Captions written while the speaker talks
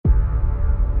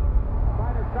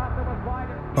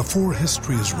Before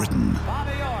history is written,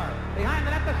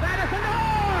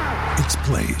 it's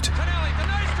played.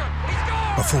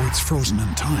 Before it's frozen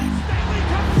in time,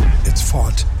 it's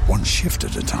fought one shift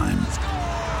at a time.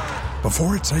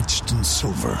 Before it's etched in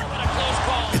silver,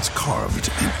 it's carved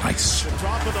in ice.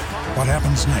 What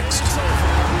happens next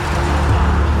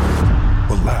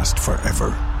will last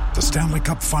forever. The Stanley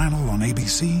Cup Final on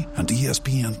ABC and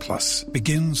ESPN Plus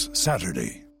begins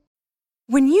Saturday.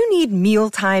 When you need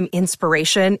mealtime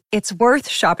inspiration, it's worth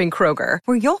shopping Kroger,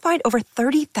 where you'll find over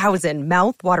 30,000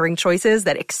 mouth-watering choices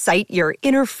that excite your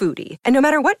inner foodie. And no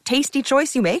matter what tasty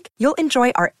choice you make, you'll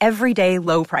enjoy our everyday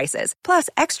low prices, plus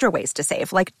extra ways to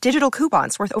save, like digital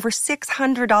coupons worth over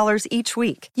 $600 each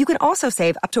week. You can also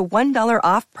save up to $1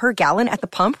 off per gallon at the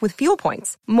pump with fuel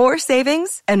points. More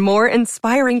savings and more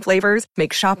inspiring flavors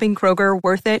make shopping Kroger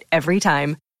worth it every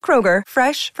time. Kroger,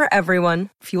 fresh for everyone.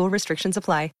 Fuel restrictions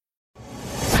apply.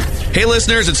 Hey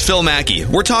listeners, it's Phil Mackey.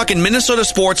 We're talking Minnesota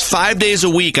sports 5 days a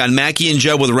week on Mackey and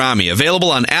Judd with Rami.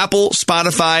 Available on Apple,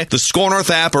 Spotify, the SKOR North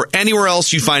app, or anywhere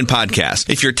else you find podcasts.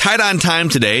 If you're tight on time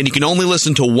today and you can only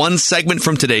listen to one segment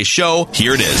from today's show,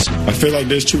 here it is. I feel like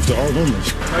there's truth to all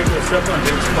rumors.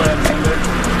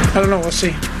 I don't know. We'll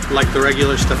see. Like the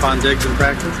regular Stephon Diggs in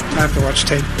practice? I have to watch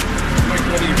tape.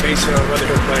 What do you base it on, whether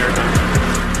he'll play or not?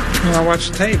 Well, I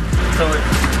watch the tape. So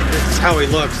it's how he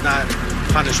looks, not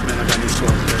punishment of any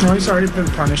sort. No, he's already been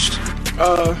punished.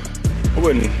 I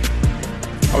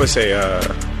would say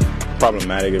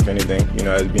problematic, if anything. You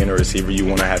know, as being a receiver, you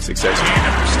want to have success.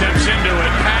 Steps into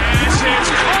it, pass, it's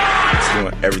caught! You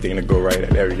want everything to go right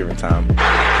at every given time. Diggs!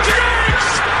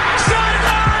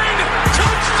 Sideline!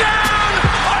 Touchdown!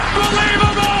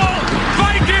 Unbelievable!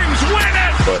 Vikings win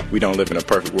it! But we don't live in a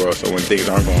perfect world, so when things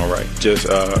aren't going right, just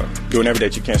doing everything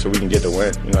that you can so we can get the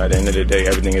win. You know, at the end of the day,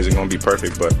 everything isn't going to be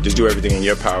perfect, but just do everything in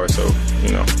your power so,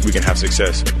 you know, we can have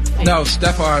success. No,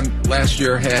 Stephon last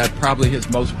year had probably his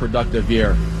most productive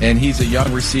year, and he's a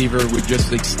young receiver we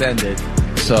just extended.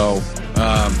 So,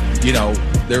 you know,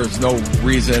 there's no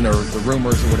reason or the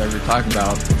rumors or whatever you're talking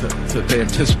about to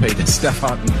anticipate that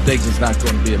Stephon Diggs is not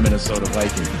going to be a Minnesota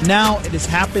Viking. Now it has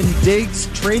happened. Diggs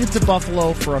traded to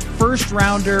Buffalo for a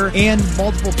first-rounder and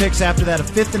multiple picks after that, a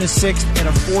fifth and a sixth and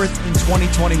a fourth in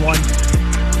 2021.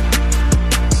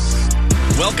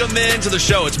 Welcome into the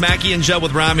show. It's Mackey and Judd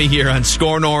with Rami here on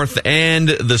SKOR North and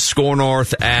the SKOR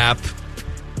North app.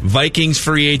 Vikings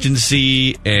free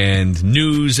agency and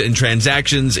news and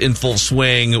transactions in full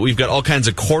swing. We've got all kinds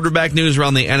of quarterback news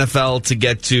around the NFL to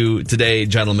get to today,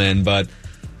 gentlemen. But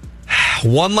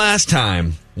one last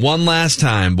time,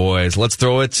 boys. Let's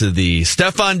throw it to the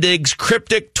Stephon Diggs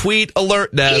cryptic tweet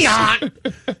alert desk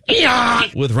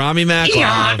with Rami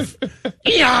Makloff.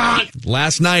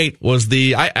 Last night was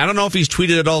the I don't know if he's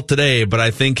tweeted at all today, but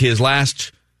I think his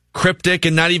last cryptic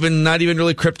and not even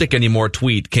really cryptic anymore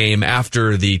tweet came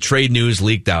after the trade news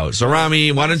leaked out. So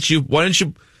Rami, why don't you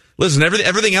listen,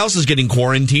 everything else is getting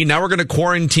quarantined. Now we're going to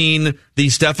quarantine the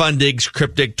Stephon Diggs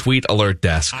cryptic tweet alert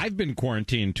desk. I've been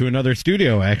quarantined to another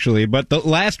studio actually, but the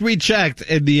last we checked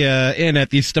at the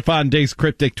Stephon Diggs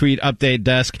cryptic tweet update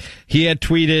desk, he had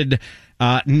tweeted,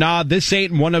 nah, this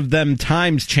ain't one of them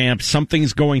times, champ.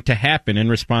 Something's going to happen, in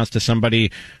response to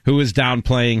somebody who was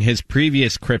downplaying his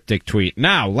previous cryptic tweet.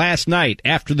 Now, last night,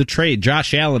 after the trade,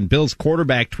 Josh Allen, Bills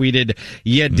quarterback, tweeted,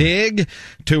 "Ya dig?"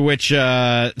 To which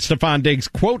Stephon Diggs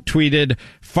quote tweeted,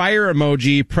 fire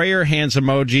emoji, prayer hands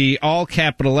emoji, all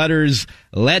capital letters,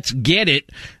 let's get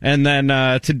it. And then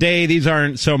today, these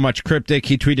aren't so much cryptic.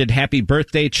 He tweeted, happy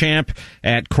birthday, champ,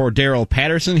 at Cordero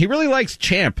Patterson. He really likes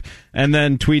champ. And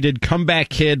then tweeted, comeback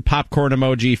kid, popcorn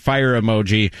emoji, fire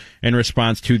emoji, in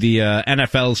response to the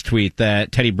NFL's tweet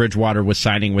that Teddy Bridgewater was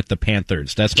signing with the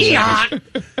Panthers. That's what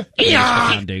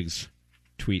Stephon Diggs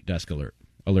tweet desk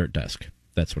alert desk.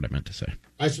 That's what I meant to say.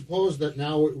 I suppose that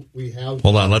now we have...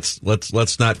 Hold on, let's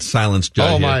not silence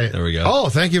Judd. There we go. Oh,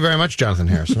 thank you very much, Jonathan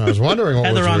Harrison. I was wondering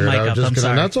what was weird. I was just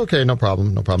gonna, that's okay, no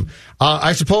problem.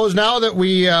 I suppose now that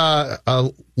we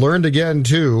learned again,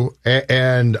 too,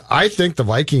 and I think the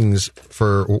Vikings,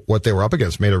 for what they were up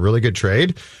against, made a really good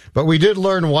trade, but we did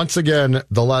learn once again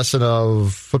the lesson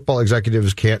of football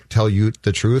executives can't tell you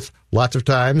the truth lots of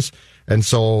times, and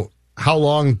so... How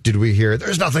long did we hear,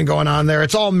 there's nothing going on there,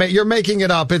 it's all, you're making it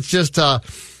up, it's just,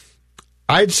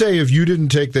 I'd say if you didn't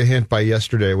take the hint by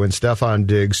yesterday when Stephon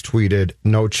Diggs tweeted,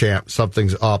 no champ,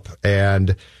 something's up,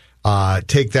 and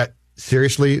take that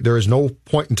seriously, there is no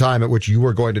point in time at which you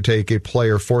are going to take a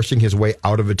player forcing his way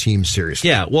out of a team seriously.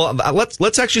 Yeah, well,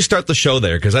 let's actually start the show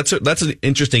there, because that's an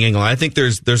interesting angle. I think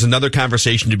there's another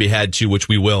conversation to be had, too, which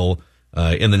we will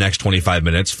in the next 25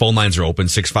 minutes. Phone lines are open,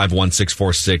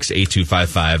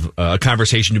 651-646-8255. A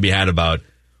conversation to be had about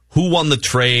who won the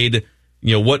trade,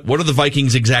 what are the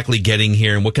Vikings exactly getting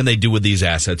here, and what can they do with these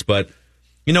assets. But,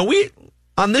 we,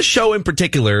 on this show in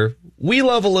particular, we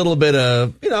love a little bit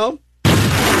of,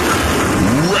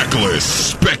 reckless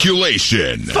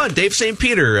speculation. Fun. Dave St.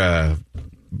 Peter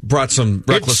brought some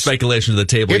reckless speculation to the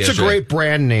table. It's yesterday. A great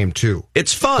brand name, too.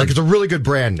 It's fun. It's a really good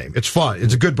brand name. It's fun.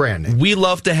 It's a good brand name. We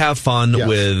love to have fun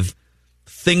with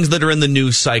things that are in the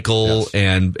news cycle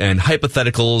and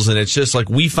hypotheticals, and it's just like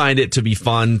we find it to be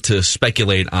fun to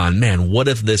speculate on, man, what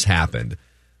if this happened?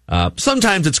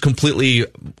 Sometimes it's completely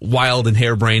wild and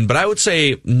harebrained, but I would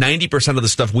say 90% of the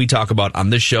stuff we talk about on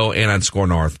this show and on Score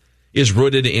North is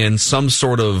rooted in some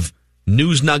sort of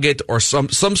news nugget or some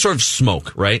sort of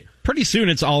smoke, right? Pretty soon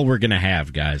it's all we're going to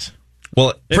have, guys.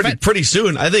 Well, pretty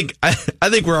soon, I think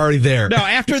we're already there. No,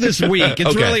 after this week,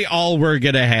 it's really all we're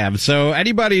going to have. So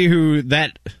anybody who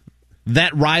that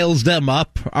riles them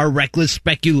up, our reckless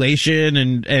speculation,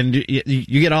 and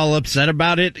you get all upset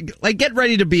about it, like, get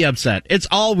ready to be upset. It's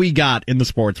all we got in the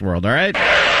sports world, all right?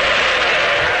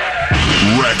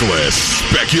 Reckless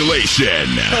speculation.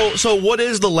 So what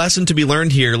is the lesson to be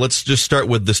learned here? Let's just start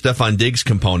with the Stefon Diggs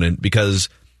component, because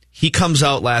he comes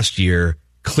out last year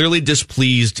clearly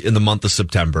displeased in the month of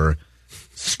September,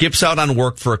 skips out on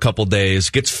work for a couple days,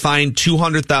 gets fined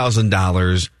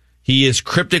 $200,000. He is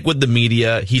cryptic with the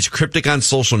media. He's cryptic on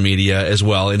social media as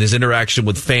well in his interaction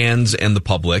with fans and the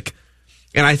public.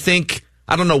 And I think,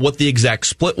 I don't know what the exact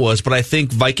split was, but I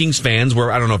think Vikings fans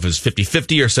were, I don't know if it was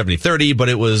 50-50 or 70-30, but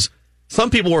it was, some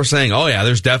people were saying, oh yeah,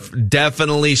 there's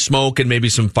definitely smoke and maybe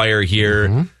some fire here.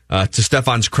 Mm-hmm. To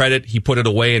Stefon's credit, he put it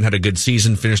away and had a good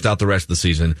season, finished out the rest of the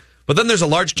season. But then there's a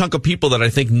large chunk of people that I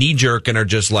think knee-jerk and are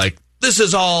just like, this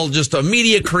is all just a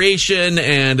media creation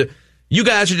and you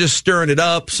guys are just stirring it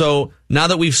up. So now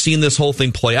that we've seen this whole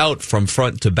thing play out from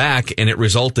front to back, and it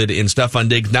resulted in Stefon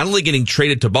Diggs not only getting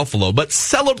traded to Buffalo, but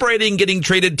celebrating getting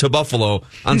traded to Buffalo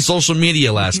on social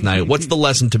media last night. What's the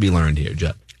lesson to be learned here,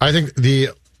 Jet? I think the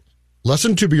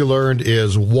lesson to be learned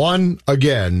is, one,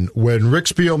 again, when Rick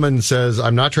Spielman says,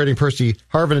 I'm not trading Percy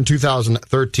Harvin in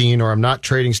 2013, or I'm not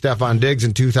trading Stefon Diggs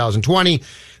in 2020,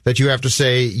 that you have to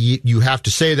say,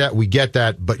 that, we get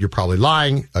that, but you're probably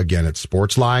lying. Again, it's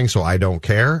sports lying, so I don't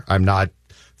care. I'm not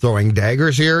throwing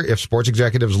daggers here. If sports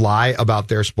executives lie about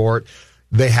their sport,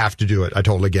 they have to do it. I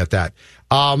totally get that.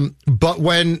 But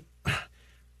when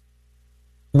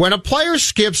a player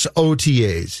skips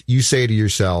OTAs, you say to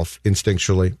yourself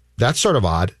instinctually, that's sort of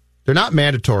odd. They're not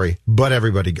mandatory, but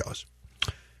everybody goes.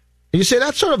 And you say,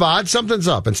 that's sort of odd. Something's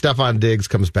up. And Stefon Diggs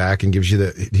comes back and gives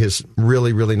you his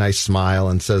really, really nice smile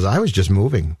and says, I was just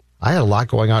moving. I had a lot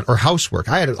going on. Or housework.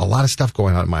 I had a lot of stuff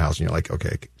going on in my house. And you're like,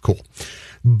 okay, cool.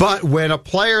 But when a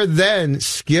player then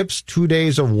skips 2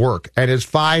 days of work and is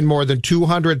fined more than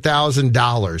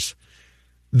 $200,000,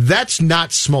 that's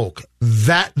not smoke.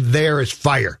 That there is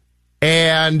fire.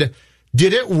 And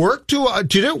did it work?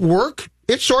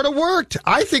 It sort of worked.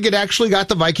 I think it actually got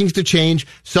the Vikings to change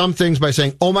some things by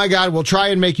saying, oh my God, we'll try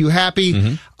and make you happy.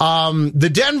 Mm-hmm. The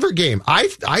Denver game,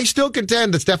 I still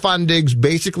contend that Stefon Diggs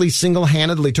basically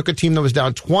single-handedly took a team that was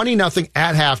down 20-0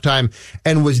 at halftime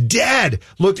and was dead,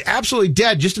 looked absolutely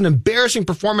dead, just an embarrassing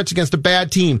performance against a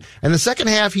bad team. And the second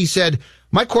half, he said,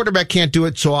 my quarterback can't do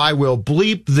it, so I will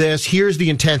bleep this. Here's the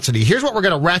intensity. Here's what we're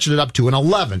going to ratchet it up to, an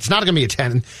 11. It's not going to be a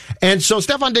 10. And so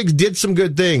Stefon Diggs did some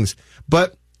good things.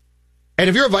 And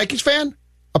if you're a Vikings fan,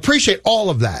 appreciate all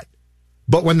of that.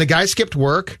 But when the guy skipped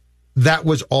work, that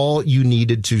was all you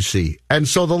needed to see. And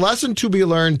so the lesson to be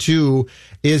learned, too,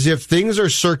 is if things are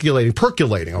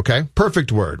percolating, okay?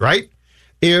 Perfect word, right?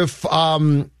 If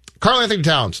Karl-Anthony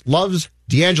Towns loves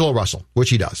D'Angelo Russell,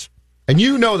 which he does, and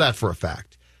you know that for a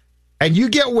fact, and you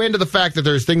get wind of the fact that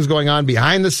there's things going on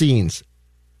behind the scenes,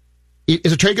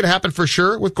 is a trade going to happen for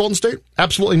sure with Golden State?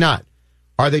 Absolutely not.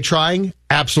 Are they trying?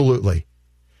 Absolutely.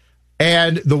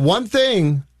 And the one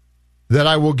thing that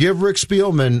I will give Rick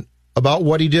Spielman about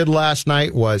what he did last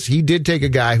night was he did take a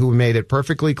guy who made it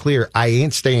perfectly clear, I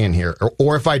ain't staying here.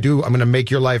 Or if I do, I'm going to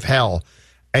make your life hell,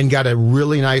 and got a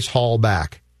really nice haul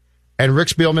back. And Rick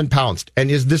Spielman pounced. And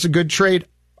is this a good trade?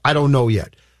 I don't know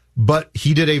yet. But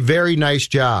he did a very nice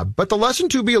job. But the lesson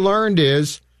to be learned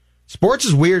is sports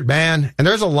is weird, man. And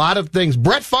there's a lot of things.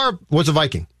 Brett Favre was a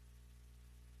Viking.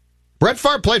 Brett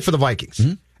Favre played for the Vikings.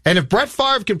 Mm-hmm. And if Brett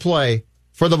Favre can play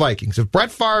for the Vikings, if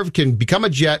Brett Favre can become a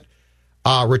Jet,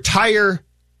 retire,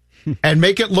 and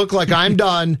make it look like I'm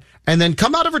done, and then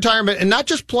come out of retirement and not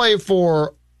just play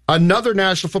for another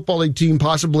National Football League team,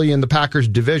 possibly in the Packers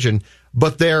division,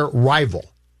 but their rival,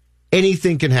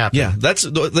 anything can happen. Yeah, that's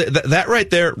that right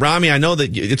there, Rami. I know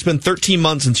that it's been 13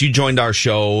 months since you joined our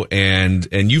show, and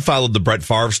you followed the Brett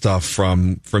Favre stuff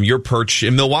from your perch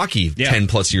in Milwaukee 10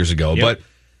 plus years ago. Yep. But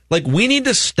like, we need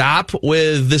to stop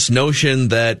with this notion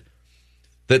that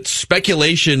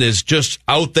speculation is just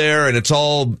out there and it's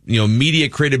all, media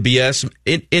created BS.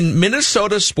 In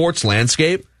Minnesota sports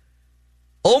landscape,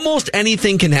 almost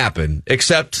anything can happen,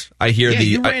 except I hear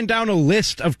you ran down a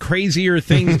list of crazier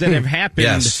things that have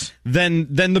happened than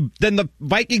the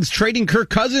Vikings trading Kirk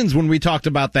Cousins when we talked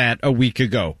about that a week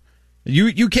ago.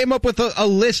 You came up with a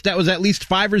list that was at least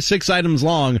 5 or 6 items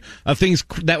long of things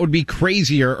that would be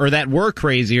crazier or that were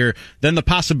crazier than the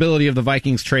possibility of the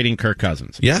Vikings trading Kirk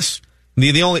Cousins. Yes.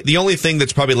 The only thing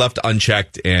that's probably left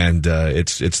unchecked, and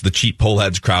it's the cheap poll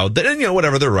heads crowd that,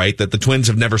 whatever, they're right, that the Twins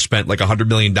have never spent like $100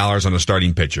 million on a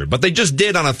starting pitcher, but they just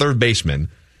did on a third baseman,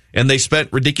 and they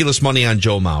spent ridiculous money on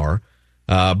Joe Mauer.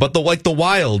 But the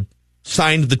Wild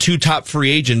signed the 2 top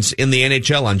free agents in the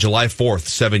NHL on July 4th,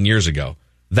 7 years ago.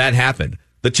 That happened.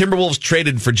 The Timberwolves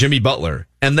traded for Jimmy Butler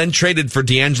and then traded for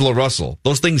D'Angelo Russell.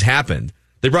 Those things happened.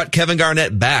 They brought Kevin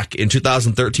Garnett back in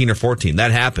 2013 or 14.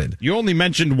 That happened. You only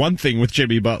mentioned one thing with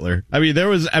Jimmy Butler.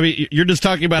 You're just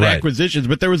talking about acquisitions,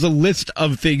 but there was a list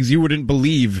of things you wouldn't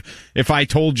believe if I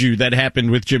told you that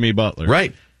happened with Jimmy Butler.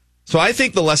 Right. So I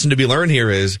think the lesson to be learned here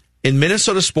is, in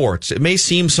Minnesota sports, it may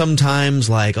seem sometimes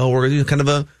like, we're kind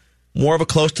of more of a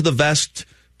close to the vest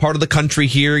part of the country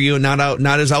here, not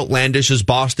as outlandish as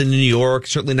Boston and New York,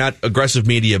 certainly not aggressive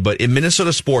media, but in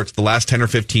Minnesota sports, the last 10 or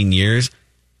 15 years,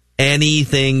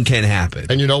 anything can happen.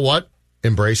 And you know what?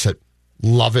 Embrace it.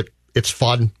 Love it. It's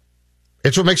fun.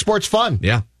 It's what makes sports fun.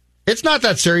 Yeah. It's not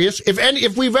that serious.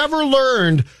 If we've ever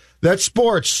learned that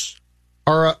sports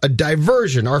are a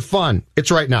diversion, are fun, it's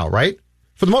right now, right?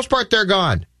 For the most part, they're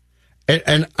gone.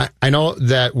 And I know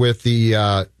that with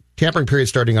the tampering period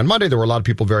starting on Monday, there were a lot of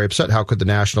people very upset. How could the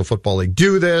National Football League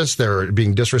do this? They're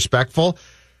being disrespectful.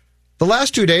 The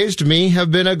last 2 days, to me, have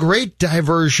been a great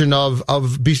diversion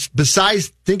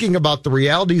besides thinking about the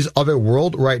realities of a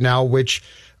world right now, which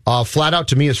flat out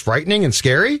to me is frightening and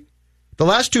scary. The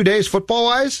last 2 days,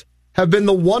 football-wise, have been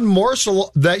the one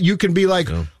morsel that you can be like,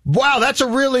 wow, that's a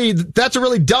really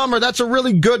dumb or that's a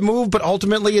really good move, but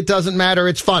ultimately it doesn't matter.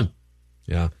 It's fun.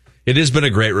 Yeah. It has been a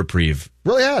great reprieve.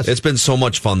 Really has. It's been so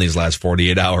much fun these last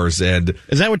 48 hours. And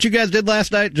is that what you guys did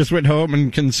last night? Just went home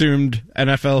and consumed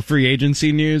NFL free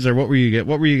agency news, or what were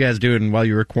you guys doing while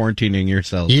you were quarantining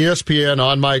yourselves? ESPN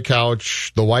on my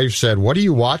couch. The wife said, "What are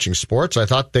you watching? Sports?" I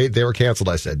thought they were canceled.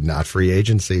 I said, "Not free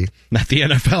agency, not the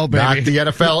NFL, baby, not the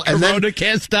NFL." And Corona then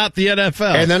can't stop the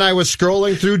NFL. And then I was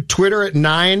scrolling through Twitter at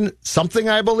 9 something,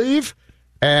 I believe,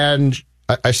 and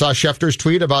I saw Schefter's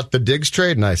tweet about the Diggs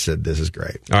trade, and I said, "This is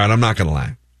great." All right, I'm not going to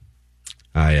lie.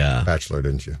 Bachelor,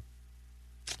 didn't you?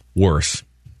 Worse.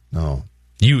 No.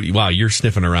 You're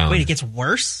sniffing around. Wait, it gets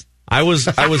worse? I was.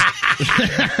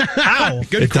 How?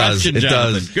 Good question,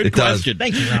 Jonathan. Good question.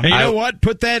 Thank you, Rami. And you know what?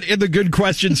 Put that in the good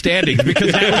question standings,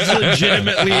 because that was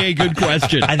legitimately a good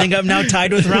question. I think I'm now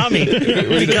tied with Rami.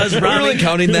 Because Are we really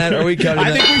counting that? Are we counting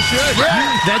that? I think we should.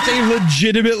 That's a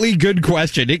legitimately good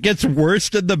question. It gets worse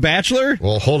than The Bachelor?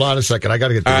 Well, hold on a second. I got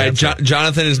to get the answer. All right,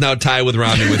 Jonathan is now tied with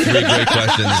Rami with 3 great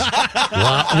questions.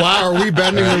 Wow, are we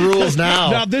bending the rules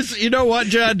now? Now, you know what,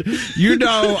 Judd?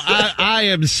 I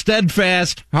am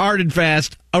steadfast, hard and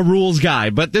fast, a rules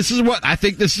guy. But this is what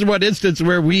instance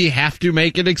where we have to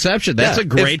make an exception. That's a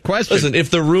great question. Listen, if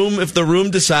the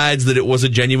room decides that it was a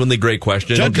genuinely great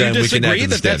question, Judd, then do you we can disagree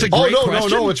that that's a great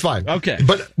question? No, it's fine. Okay.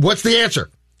 But what's the answer?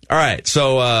 All right,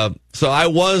 so I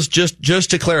was just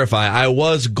to clarify, I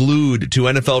was glued to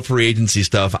NFL free agency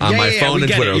stuff on my phone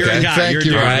and Twitter. Okay, thank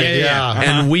you. All right, Yeah.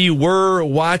 And we were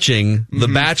watching The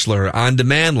Bachelor on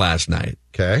demand last night.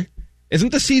 Okay,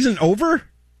 isn't the season over?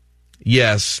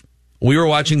 Yes, we were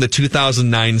watching the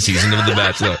 2009 season of The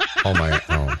Bachelor.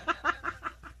 Oh.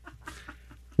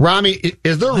 Rami,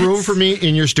 is there room for me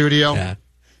in your studio? Yeah.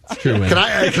 True, man. Can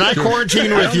I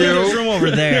quarantine with you? There's room over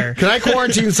there. Can I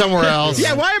quarantine somewhere else?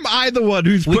 Yeah, why am I the one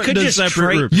who's put in a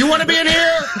separate room? You want to be in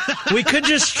here? We could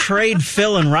just trade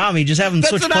Phil and Rami, just have them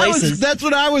switch places. That's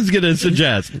what I was going to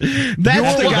suggest. That's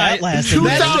the guy.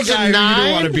 2009. You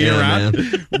don't want to be around.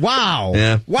 Man. Wow.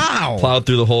 Yeah. Wow. Plowed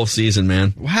through the whole season,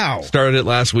 man. Wow. Started it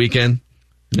last weekend.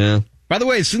 Yeah. By the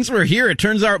way, since we're here, it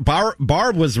turns out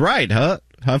Barb was right, huh?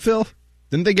 Huh, Phil?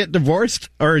 Didn't they get divorced?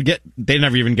 They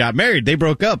never even got married. They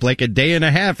broke up like a day and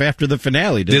a half after the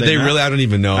finale. Did they really? I don't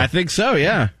even know. I think so,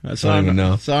 yeah. I saw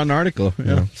an article.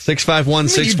 Yeah.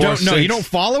 651-6466. You don't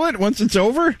follow it once it's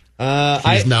over?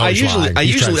 I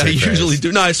usually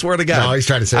do. No, I swear to God. No, he's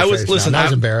trying to say I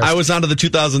was embarrassed. I was on to the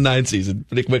 2009 season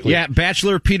pretty quickly. Yeah,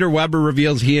 Bachelor Peter Weber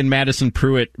reveals he and Madison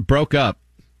Pruitt broke up.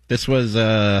 This was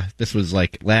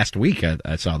like last week.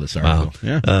 I saw this article.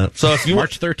 Wow. Yeah. So if you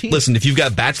March 13th. Listen, if you've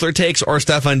got Bachelor takes or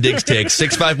Stefan Diggs takes,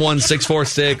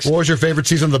 651-646. What was your favorite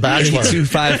season of The Bachelor?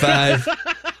 255.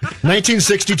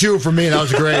 1962 for me. That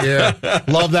was a great year.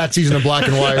 Love that season of black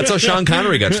and white. That's how Sean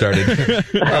Connery got started.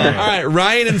 All right,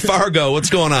 Ryan in Fargo. What's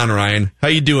going on, Ryan? How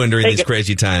you doing during these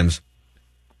crazy times?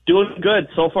 Doing good.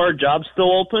 So far, job's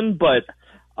still open, but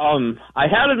I kind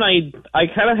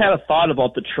of had a thought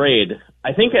about the trade.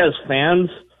 I think as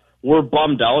fans, we're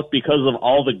bummed out because of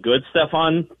all the good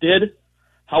Stefan did.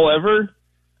 However,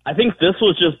 I think this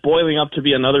was just boiling up to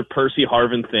be another Percy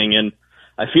Harvin thing, and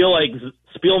I feel like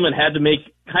Spielman had to make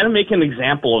an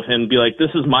example of him, be like, this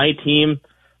is my team.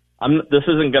 This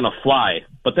isn't going to fly.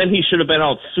 But then he should have been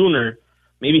out sooner.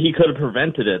 Maybe he could have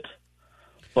prevented it.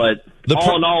 But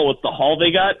all in all, with the haul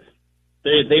they got,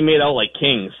 they made out like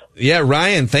kings. Yeah,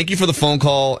 Ryan, thank you for the phone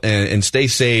call, and stay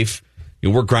safe.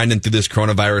 We're grinding through this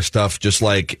coronavirus stuff just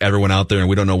like everyone out there, and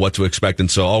we don't know what to expect. And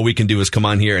so all we can do is come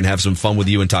on here and have some fun with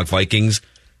you and talk Vikings.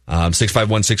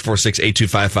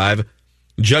 651-646-8255.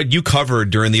 Judd, you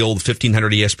covered during the old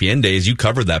 1500 ESPN days, you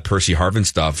covered that Percy Harvin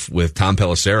stuff with Tom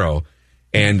Pelissero.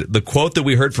 And the quote that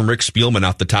we heard from Rick Spielman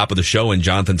off the top of the show in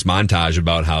Jonathan's montage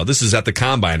about how this is at the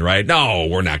Combine, right? No,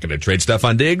 we're not going to trade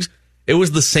Stefan Diggs. It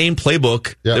was the same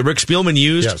playbook that Rick Spielman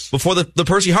used before the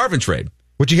Percy Harvin trade.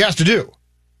 Which he has to do.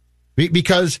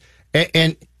 Because,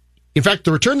 and in fact,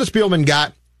 the return that Spielman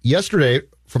got yesterday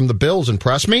from the Bills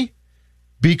impressed me,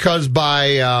 because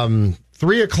by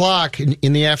 3 o'clock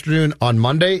in the afternoon on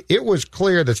Monday, it was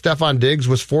clear that Stefan Diggs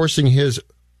was forcing his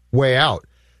way out.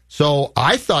 So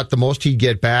I thought the most he'd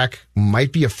get back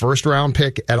might be a first-round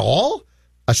pick at all,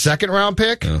 a second-round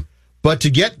pick. Yeah. But to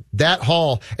get that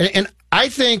haul, and I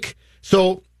think,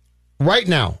 so right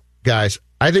now, guys,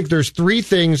 I think there's three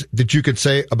things that you could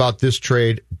say about this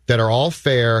trade that are all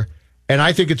fair, and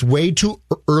I think it's way too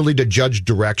early to judge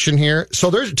direction here.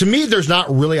 So to me, there's not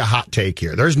really a hot take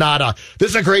here. There's not this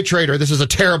is a great trade or this is a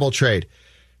terrible trade.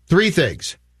 Three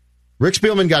things. Rick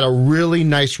Spielman got a really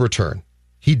nice return.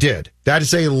 He did. That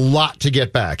is a lot to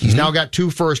get back. He's now got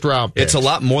 2 first-round picks. It's a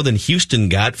lot more than Houston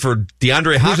got for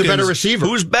DeAndre Hopkins. Who's a better receiver?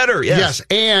 Who's better, yes.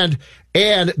 And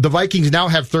the Vikings now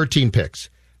have 13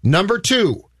 picks. Number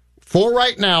 2, for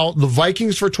right now, the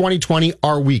Vikings for 2020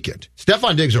 are weakened.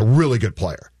 Stefan Diggs is a really good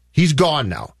player. He's gone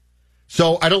now.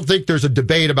 So I don't think there's a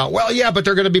debate about, well, yeah, but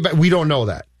they're going to be better. We don't know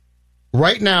that.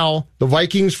 Right now, the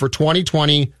Vikings for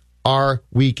 2020 are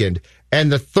weakened. And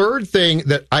the third thing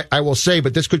that I will say,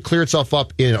 but this could clear itself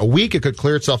up in a week, it could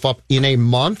clear itself up in a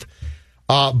month.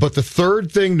 But the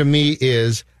third thing to me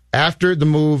is, after the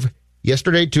move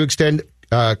yesterday to extend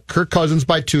Kirk Cousins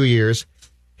by 2 years,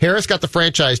 Harris got the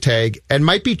franchise tag and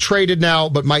might be traded now,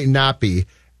 but might not be,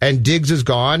 and Diggs is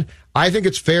gone. I think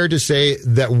it's fair to say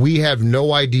that we have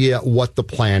no idea what the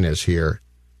plan is here.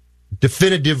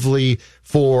 Definitively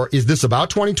is this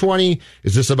about 2020?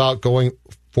 Is this about going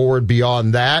forward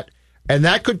beyond that? And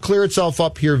that could clear itself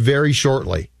up here very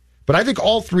shortly. But I think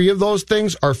all three of those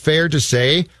things are fair to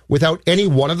say without any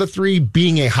one of the three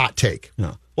being a hot take.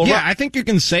 No. Well, yeah, I think you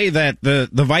can say that the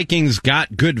Vikings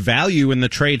got good value in the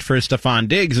trade for Stefan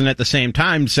Diggs, and at the same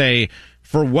time say,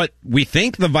 for what we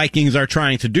think the Vikings are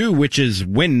trying to do, which is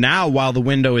win now while the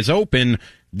window is open,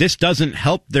 this doesn't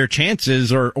help their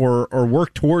chances or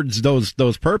work towards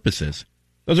those purposes.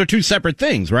 Those are two separate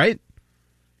things, right?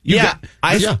 I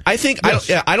don't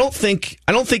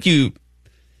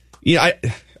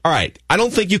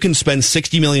think you can spend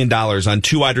 $60 million on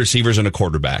 2 wide receivers and a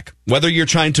quarterback, whether you're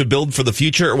trying to build for the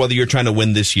future or whether you're trying to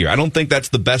win this year. I don't think that's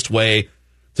the best way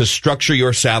to structure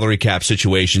your salary cap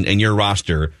situation and your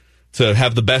roster to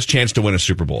have the best chance to win a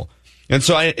Super Bowl. And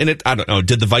so I don't know,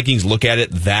 did the Vikings look at it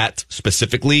that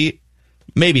specifically?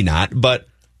 Maybe not, but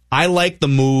I like the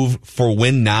move for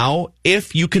win now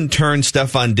if you can turn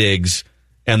Stefan Diggs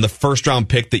and the first-round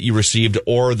pick that you received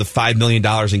or the $5 million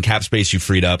in cap space you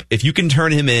freed up, if you can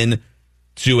turn him in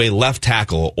to a left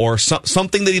tackle or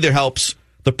something that either helps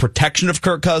the protection of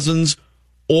Kirk Cousins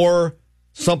or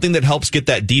something that helps get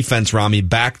that defense, Rami,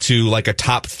 back to like a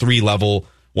top 3 level,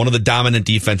 one of the dominant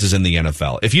defenses in the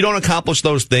NFL. If you don't accomplish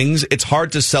those things, it's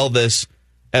hard to sell this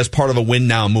as part of a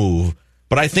win-now move.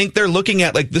 But I think they're looking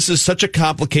at, like, this is such a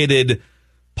complicated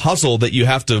puzzle that you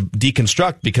have to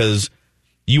deconstruct because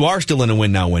you are still in a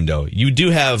win-now window. You do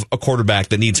have a quarterback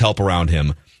that needs help around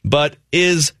him. But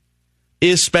is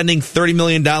spending $30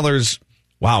 million...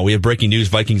 Wow, we have breaking news,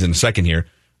 Vikings in a second here.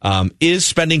 Is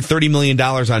spending $30 million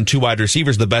on 2 wide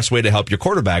receivers the best way to help your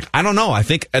quarterback? I don't know. I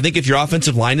think if your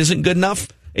offensive line isn't good enough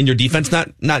and your defense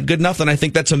not good enough, then I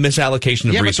think that's a misallocation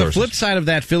of resources. But the flip side of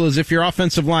that, Phil, is if your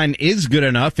offensive line is good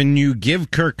enough and you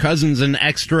give Kirk Cousins an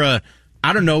extra,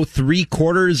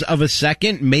 3/4 of a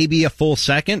second, maybe a full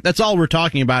second. That's all we're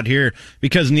talking about here,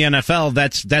 because in the NFL,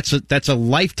 that's a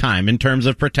lifetime in terms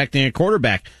of protecting a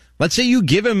quarterback. Let's say you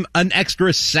give him an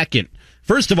extra second.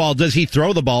 First of all, does he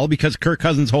throw the ball? Because Kirk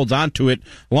Cousins holds on to it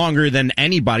longer than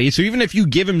anybody. So even if you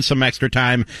give him some extra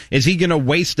time, is he going to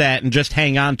waste that and just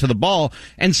hang on to the ball?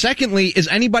 And secondly, is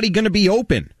anybody going to be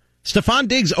open? Stephon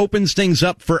Diggs opens things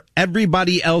up for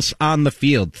everybody else on the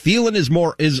field. Thielen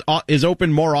is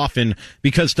open more often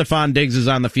because Stephon Diggs is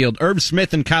on the field. Irv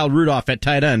Smith and Kyle Rudolph at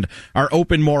tight end are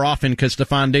open more often because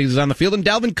Stephon Diggs is on the field, and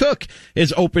Dalvin Cook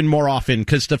is open more often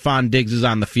because Stephon Diggs is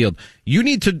on the field. You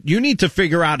need to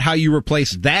figure out how you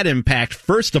replace that impact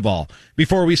first of all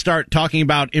before we start talking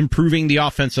about improving the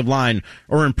offensive line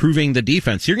or improving the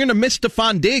defense. You're going to miss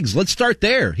Stephon Diggs. Let's start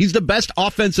there. He's the best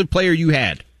offensive player you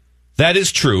had. That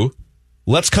is true.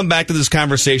 Let's come back to this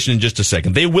conversation in just a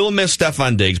second. They will miss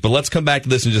Stephon Diggs, but let's come back to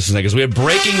this in just a second because we have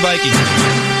breaking Vikings.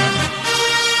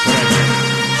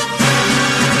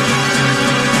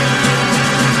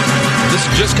 This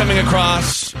is just coming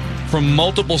across from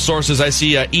multiple sources. I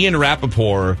see Ian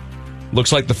Rappaport,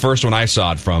 looks like the first one I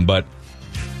saw it from, but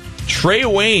Trey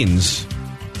Waynes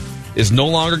is no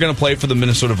longer going to play for the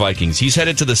Minnesota Vikings. He's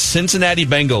headed to the Cincinnati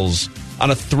Bengals on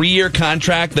a 3-year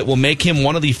contract that will make him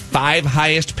one of the 5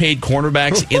 highest paid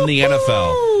cornerbacks in the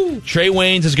NFL. Trey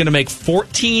Waynes is going to make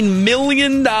 $14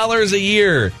 million a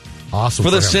year. Awesome for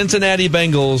the Cincinnati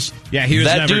Bengals. Yeah, he was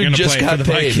never going to play for the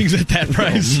Vikings at that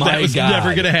price. Oh, that was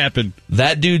never going to happen.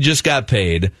 That dude just got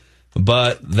paid,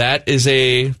 but that's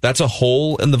a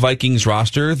hole in the Vikings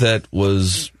roster that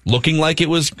was looking like it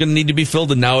was going to need to be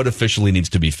filled, and now it officially needs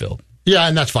to be filled. Yeah,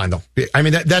 and that's fine, though. I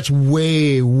mean, that's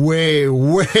way, way,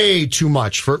 way too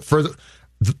much for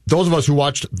those of us who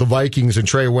watched the Vikings and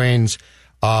Trey Waynes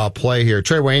play here.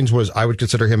 Trey Waynes I would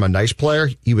consider him a nice player.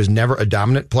 He was never a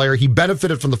dominant player. He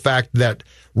benefited from the fact that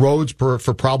Rhodes, for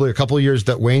probably a couple of years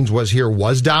that Waynes was here,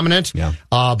 was dominant. Yeah.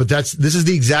 But this is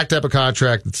the exact type of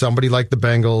contract that somebody like the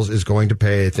Bengals is going to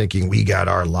pay, thinking we got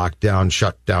our lockdown,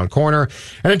 shut down corner.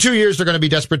 And in 2 years, they're going to be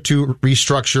desperate to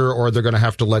restructure, or they're going to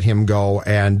have to let him go.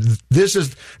 And this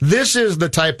is the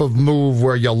type of move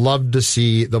where you'll love to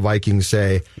see the Vikings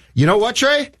say, you know what,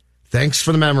 Trey? Thanks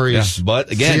for the memories. Yeah,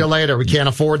 but again, see you later. We can't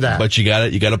afford that. But you got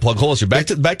to plug holes here. Back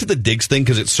to the Diggs thing,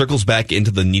 because it circles back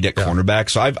into the need at cornerback.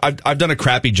 So I've done a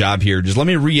crappy job here. Just let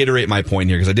me reiterate my point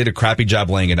here, because I did a crappy job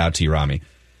laying it out to you, Rami.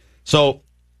 So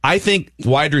I think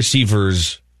wide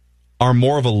receivers are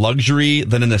more of a luxury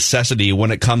than a necessity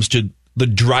when it comes to the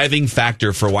driving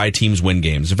factor for why teams win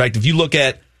games. In fact, if you look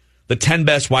at the 10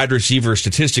 best wide receivers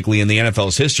statistically in the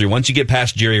NFL's history, once you get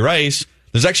past Jerry Rice,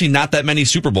 there's actually not that many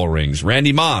Super Bowl rings.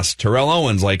 Randy Moss, Terrell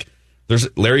Owens,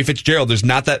 there's Larry Fitzgerald. There's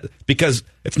not that, because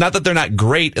it's not that they're not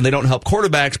great and they don't help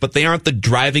quarterbacks, but they aren't the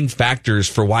driving factors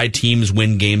for why teams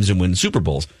win games and win Super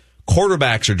Bowls.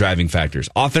 Quarterbacks are driving factors.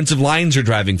 Offensive lines are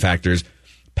driving factors.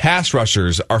 Pass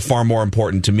rushers are far more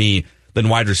important to me than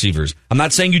wide receivers. I'm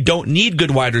not saying you don't need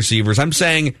good wide receivers. I'm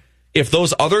saying if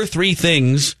those other 3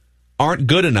 things aren't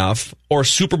good enough or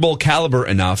Super Bowl caliber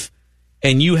enough,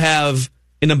 and you have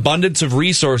an abundance of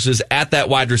resources at that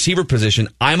wide receiver position,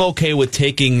 I'm okay with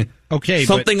taking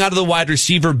something out of the wide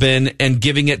receiver bin and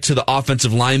giving it to the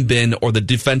offensive line bin or the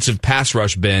defensive pass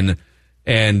rush bin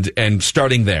and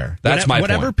starting there. That's my point.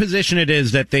 Whatever position it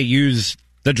is that they use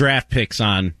the draft picks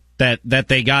on that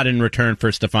they got in return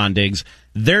for Stephon Diggs,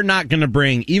 they're not going to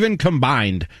bring, even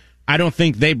combined, I don't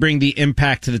think they bring the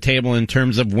impact to the table in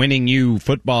terms of winning you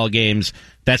football games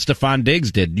that Stephon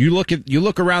Diggs did. You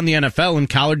look around the NFL, and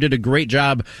Collard did a great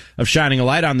job of shining a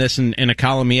light on this in a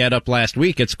column he had up last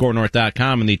week at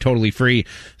ScoreNorth.com and the totally free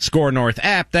Score North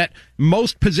app, that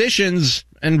most positions,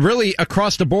 and really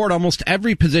across the board, almost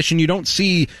every position, you don't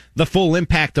see the full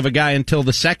impact of a guy until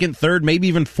the 2nd, 3rd, maybe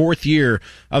even 4th year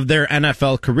of their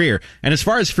NFL career. And as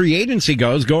far as free agency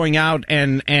goes, going out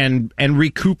and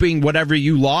recouping whatever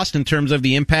you lost in terms of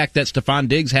the impact that Stephon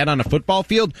Diggs had on a football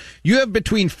field, you have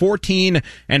between $14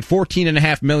 and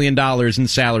 $14.5 million in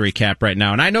salary cap right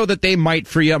now. And I know that they might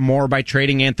free up more by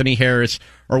trading Anthony Harris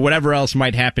or whatever else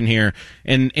might happen here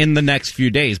in the next few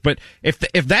days. But if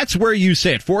that's where you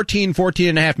sit,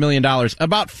 $14.5 million,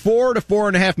 about $4 to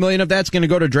 $4.5 million of that's going to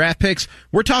go to draft picks.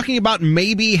 We're talking about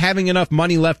maybe having enough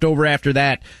money left over after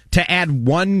that to add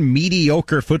one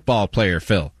mediocre football player,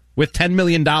 Phil, with $10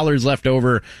 million left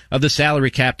over of the salary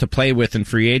cap to play with in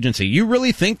free agency. You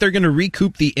really think they're going to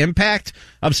recoup the impact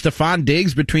of Stephon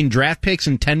Diggs between draft picks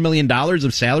and $10 million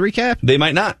of salary cap? They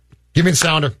might not. Give me the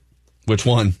sounder. Which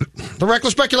one? The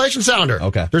reckless speculation sounder.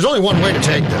 Okay. There's only one way to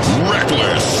take this.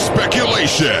 Reckless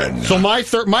speculation. So my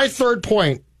third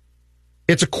point,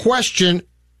 it's a question,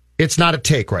 it's not a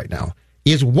take right now,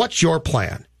 is what's your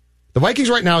plan? The Vikings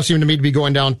right now seem to me to be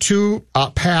going down two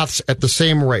paths at the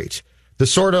same rate. The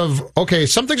sort of, okay,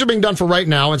 some things are being done for right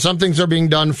now and some things are being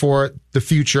done for the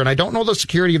future. And I don't know the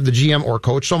security of the GM or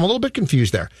coach, so I'm a little bit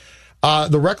confused there.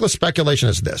 The reckless speculation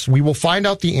is this. We will find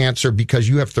out the answer because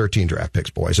you have 13 draft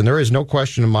picks, boys. And there is no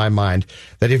question in my mind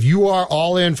that if you are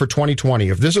all in for 2020,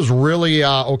 if this is really,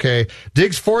 okay,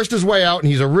 Diggs forced his way out and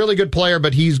he's a really good player,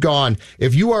 but he's gone.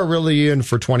 If you are really in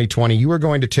for 2020, you are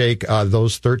going to take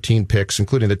those 13 picks,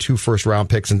 including the 2 first-round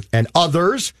picks and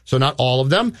others, so not all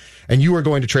of them, and you are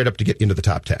going to trade up to get into the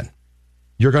top 10.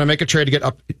 You're going to make a trade to get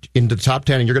up into the top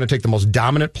 10, and you're going to take the most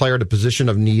dominant player to position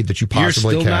of need that you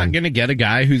possibly can. You're still not going to get a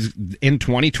guy who's, in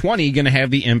 2020, going to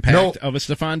have the impact of a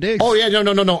Stephon Diggs. Oh, yeah,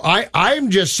 no. I'm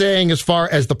just saying as far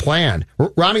as the plan.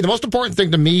 Rami, the most important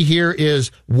thing to me here is,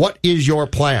 what is your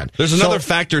plan? There's another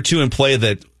factor, too, in play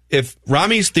that if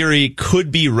Rami's theory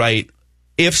could be right,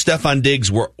 if Stephon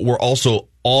Diggs were also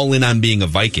all in on being a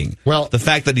Viking. Well, the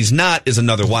fact that he's not is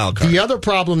another wild card. The other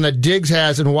problem that Diggs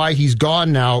has and why he's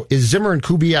gone now is Zimmer and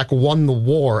Kubiak won the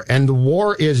war, and the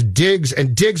war is Diggs,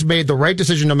 and Diggs made the right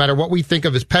decision no matter what we think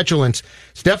of his petulance.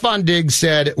 Stephon Diggs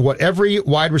said what every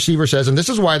wide receiver says, and this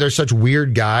is why they're such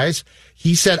weird guys.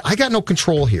 He said, I got no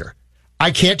control here.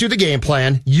 I can't do the game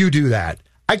plan. You do that.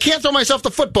 I can't throw myself the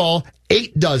football.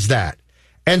 8 does that.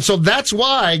 And so that's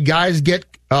why guys get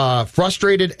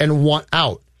frustrated and want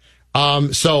out.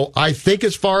 So I think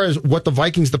as far as what the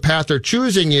Vikings, the path they're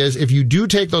choosing is, if you do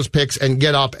take those picks and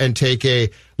get up and take a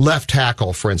left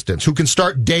tackle, for instance, who can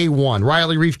start day one.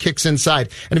 Riley Reef kicks inside.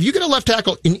 And if you get a left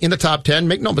tackle in the top 10,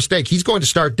 make no mistake, he's going to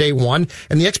start day one.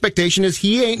 And the expectation is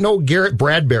he ain't no Garrett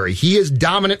Bradbury. He is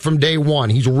dominant from day one.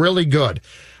 He's really good.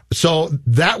 So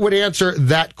that would answer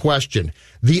that question.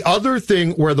 The other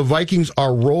thing where the Vikings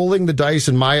are rolling the dice,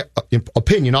 in my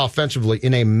opinion, offensively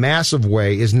in a massive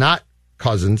way is not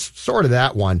Cousins, sort of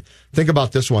that one. Think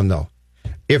about this one, though.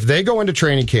 If they go into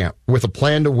training camp with a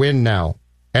plan to win now,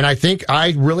 and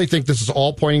I really think this is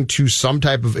all pointing to some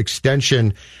type of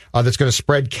extension that's going to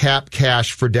spread cap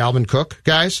cash for Dalvin Cook,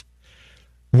 guys.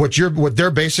 What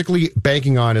they're basically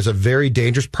banking on is a very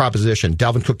dangerous proposition.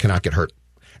 Dalvin Cook cannot get hurt.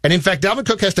 And in fact, Dalvin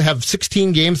Cook has to have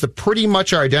 16 games that pretty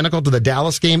much are identical to the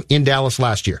Dallas game in Dallas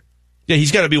last year. Yeah,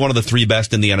 he's got to be one of the 3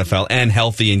 best in the NFL and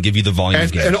healthy and give you the volume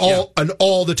of games. And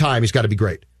all the time, he's got to be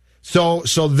great. So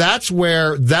that's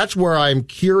where I'm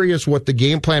curious what the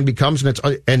game plan becomes, and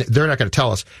they're not going to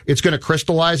tell us. It's going to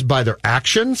crystallize by their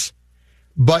actions.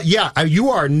 But yeah, you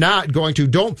are not going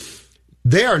to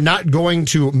they are not going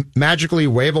to magically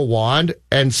wave a wand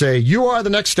and say, you are the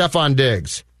next Stephon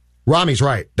Diggs. Rami's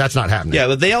right. That's not happening. Yeah,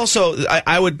 but they also,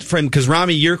 I would frame, because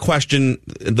Rami, your question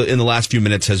in the last few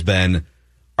minutes has been,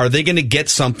 are they going to get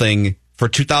something for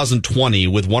 2020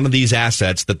 with one of these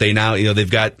assets that they now,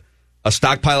 they've got a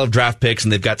stockpile of draft picks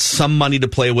and they've got some money to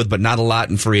play with, but not a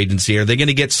lot in free agency? Are they going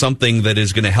to get something that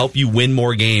is going to help you win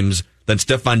more games than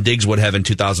Stephon Diggs would have in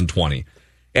 2020?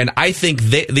 And I think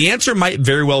the answer might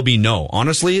very well be no.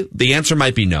 Honestly, the answer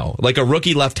might be no. Like a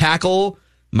rookie left tackle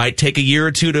might take a year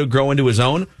or two to grow into his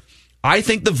own. I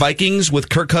think the Vikings, with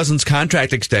Kirk Cousins'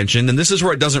 contract extension, and this is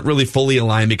where it doesn't really fully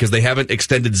align because they haven't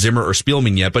extended Zimmer or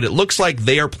Spielman yet, but it looks like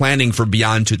they are planning for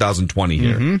beyond 2020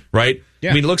 here, right?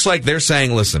 Yeah. I mean, it looks like they're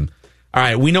saying, listen, all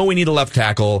right, we know we need a left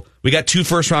tackle. We got 2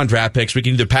 first-round draft picks. We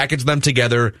can either package them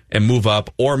together and move up,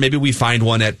 or maybe we find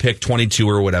one at pick 22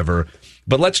 or whatever.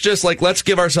 But let's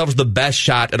give ourselves the best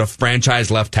shot at a franchise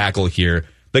left tackle here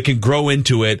that can grow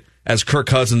into it as Kirk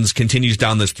Cousins continues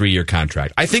down this 3-year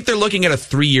contract. I think they're looking at a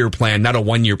 3-year plan, not a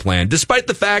 1-year plan, despite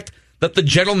the fact that the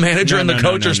general manager and the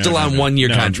coach are still on 1-year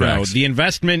contracts. No. The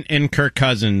investment in Kirk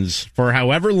Cousins, for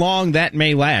however long that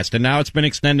may last, and now it's been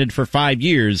extended for 5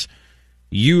 years,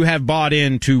 you have bought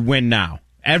in to win now.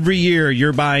 Every year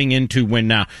you're buying into win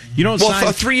now. You don't sign... a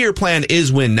 3-year plan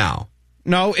is win now.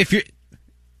 No, if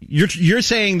you're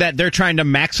saying that they're trying to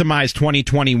maximize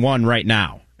 2021 right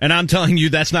now. And I'm telling you,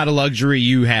 that's not a luxury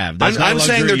you have. I'm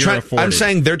saying they're trying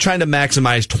to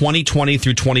maximize 2020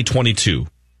 through 2022.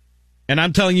 And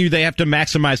I'm telling you, they have to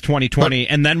maximize 2020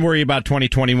 and then worry about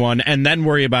 2021 and then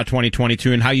worry about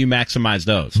 2022 and how you maximize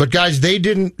those. But guys, they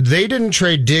didn't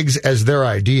trade Diggs as their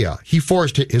idea. He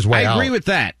forced his way out. I agree with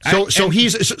that.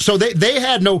 They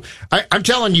had no. I'm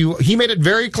telling you, he made it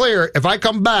very clear. If I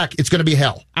come back, it's going to be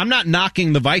hell. I'm not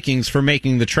knocking the Vikings for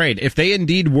making the trade. If they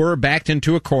indeed were backed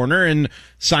into a corner, and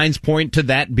signs point to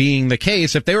that being the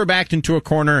case, if they were backed into a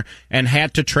corner and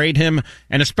had to trade him,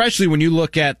 and especially when you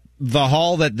look at the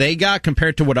haul that they got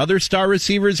compared to what other star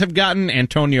receivers have gotten,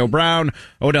 Antonio Brown,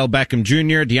 Odell Beckham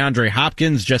Jr., DeAndre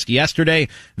Hopkins just yesterday,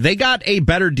 they got a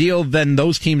better deal than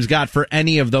those teams got for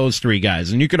any of those three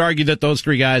guys. And you could argue that those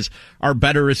three guys are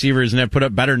better receivers and have put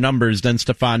up better numbers than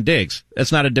Stephon Diggs.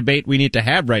 That's not a debate we need to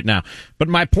have right now. But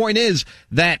my point is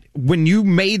that when you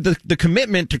made the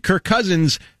commitment to Kirk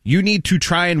Cousins, you need to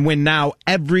try and win now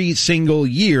every single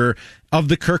year of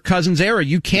the Kirk Cousins era.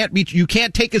 You can't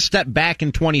take a step back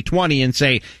in 2020 and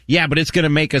say, yeah, but it's going to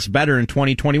make us better in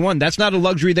 2021. That's not a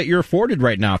luxury that you're afforded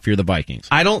right now if you're the Vikings.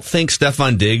 I don't think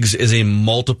Stephon Diggs is a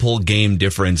multiple game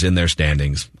difference in their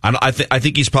standings. I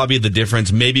think he's probably the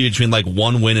difference maybe between like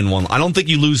one win and one. I don't think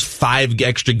you lose 5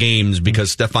 extra games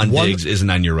because Stephon Diggs isn't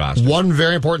on your roster. One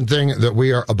very important thing that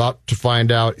we are about to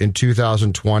find out in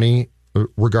 2020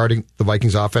 regarding the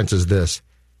Vikings offense is this: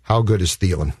 how good is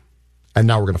Thielen? And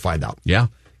now we're going to find out. Yeah.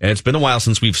 And it's been a while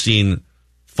since we've seen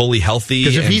fully healthy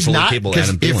and fully capable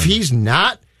Adam Thielen. If he's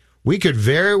not, we could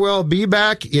very well be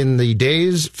back in the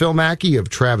days, Phil Mackey, of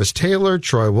Travis Taylor,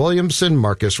 Troy Williamson,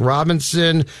 Marcus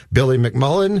Robinson, Billy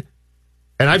McMullen.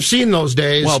 And I've seen those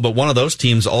days. Well, but one of those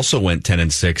teams also went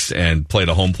 10-6 and played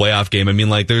a home playoff game. I mean,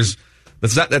 like,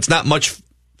 that's not much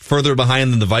further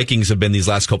behind than the Vikings have been these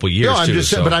last couple of years. No, I'm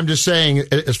just saying,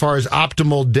 as far as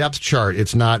optimal depth chart,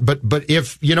 it's not. But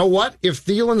if you know what, if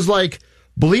Thielen's like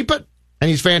bleep it and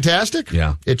he's fantastic,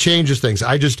 yeah, it changes things.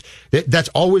 That's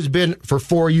always been for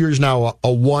 4 years now a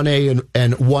 1A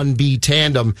and 1B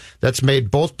tandem that's made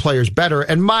both players better.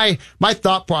 And my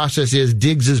thought process is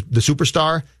Diggs is the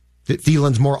superstar.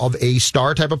 Thielen's more of a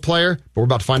star type of player, but we're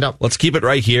about to find out. Let's keep it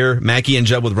right here. Mackie and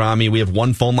Judd with Rami. We have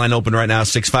one phone line open right now,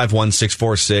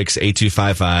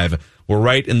 651-646-8255. We're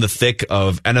right in the thick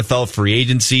of NFL free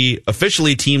agency.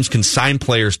 Officially, teams can sign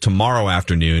players tomorrow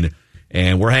afternoon.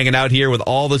 And we're hanging out here with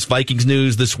all this Vikings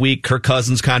news this week. Kirk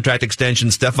Cousins contract extension,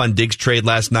 Stephon Diggs trade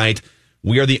last night.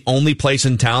 We are the only place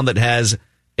in town that has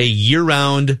a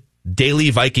year-round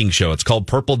daily Viking show. It's called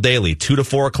Purple Daily, 2 to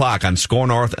 4 o'clock on Score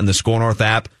North and the Score North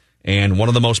app. And one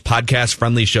of the most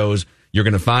podcast-friendly shows you're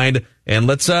going to find. And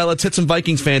let's hit some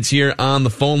Vikings fans here on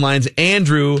the phone lines.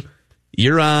 Andrew,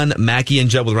 you're on Mackie and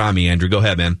Judd with Rami. Andrew, go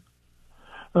ahead, man.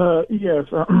 Yes.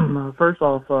 First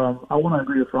off, I want to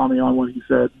agree with Rami on what he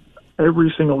said.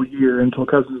 Every single year until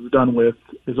Cousins is done with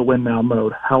is a win-now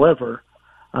mode. However,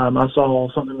 I saw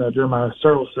something that Jeremiah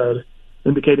Searle said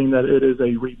indicating that it is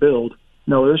a rebuild.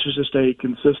 No, this is just a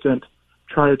consistent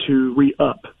try to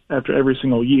re-up after every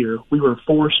single year. We were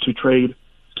forced to trade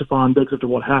Stephon Diggs after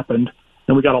what happened,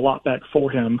 and we got a lot back for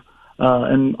him.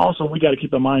 And also, we got to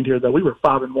keep in mind here that we were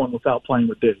 5-1 without playing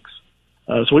with Diggs.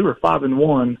 So we were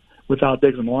 5-1 without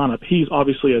Diggs in the lineup. He's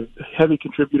obviously a heavy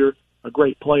contributor, a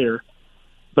great player,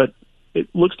 but it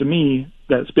looks to me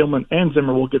that Spielman and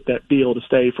Zimmer will get that deal to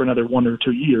stay for another 1 or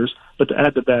 2 years. But to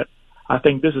add to that, I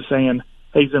think this is saying,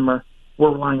 hey, Zimmer,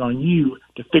 we're relying on you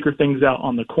to figure things out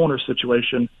on the corner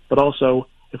situation, but also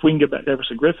if we can get back to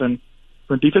Everson Griffin,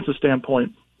 from a defensive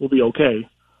standpoint, we'll be okay.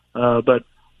 But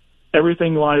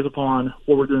everything lies upon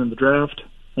what we're doing in the draft,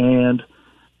 and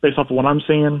based off of what I'm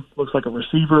seeing, looks like a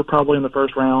receiver probably in the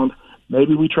first round.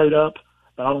 Maybe we trade up,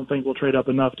 but I don't think we'll trade up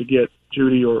enough to get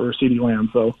Judy or CeeDee Lamb.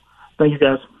 So thank you,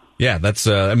 guys. Yeah, that's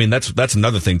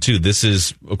another thing too. This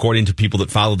is, according to people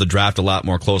that follow the draft a lot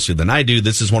more closely than I do,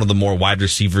 this is one of the more wide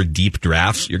receiver deep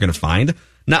drafts you're going to find.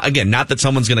 Not that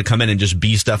someone's going to come in and just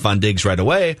be Stephon Diggs right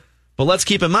away, but let's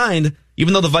keep in mind,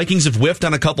 even though the Vikings have whiffed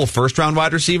on a couple first round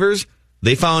wide receivers,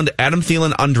 they found Adam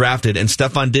Thielen undrafted and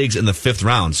Stephon Diggs in the 5th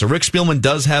round. So Rick Spielman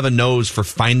does have a nose for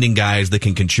finding guys that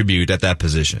can contribute at that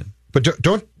position. But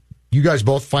don't you guys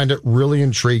both find it really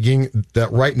intriguing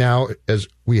that right now, as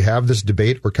we have this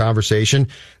debate or conversation,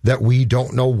 that we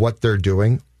don't know what they're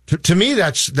doing? To me,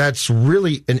 that's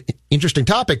really an interesting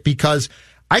topic because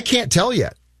I can't tell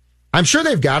yet. I'm sure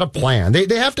they've got a plan.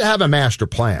 They have to have a master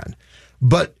plan,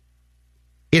 but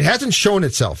it hasn't shown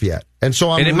itself yet. And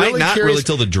so I'm it really might not curious. really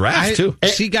till the draft too.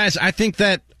 See, guys, I think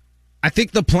that I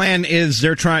think the plan is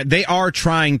they are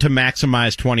trying to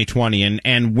maximize 2020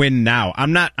 and win now.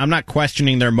 I'm not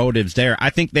questioning their motives there. I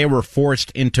think they were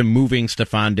forced into moving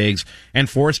Stefon Diggs and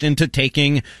forced into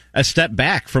taking a step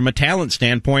back from a talent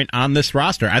standpoint on this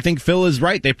roster. I think Phil is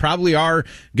right. They probably are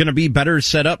going to be better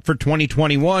set up for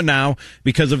 2021 now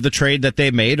because of the trade that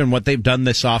they made and what they've done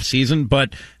this offseason.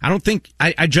 But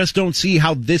I just don't see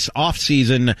how this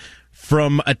offseason,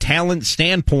 from a talent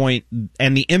standpoint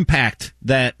and the impact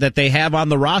that they have on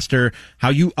the roster, how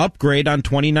you upgrade on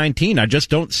 2019. I just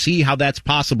don't see how that's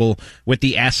possible with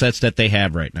the assets that they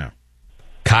have right now.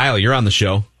 Kyle, you're on the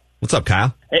show. What's up,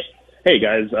 Kyle? Hey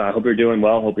guys, hope you're doing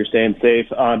well. Hope you're staying safe.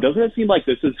 Doesn't it seem like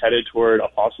this is headed toward a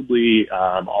possibly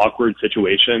awkward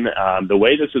situation? The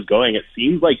way this is going, it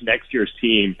seems like next year's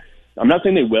team, I'm not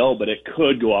saying they will, but it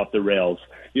could go off the rails.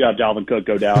 You have Dalvin Cook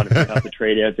go down, and you have to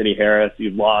trade Anthony Harris.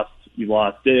 You've lost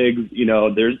Diggs.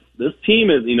 This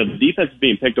team is, the defense is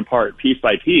being picked apart piece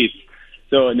by piece.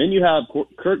 So, and then you have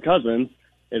Kirk Cousins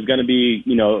is going to be,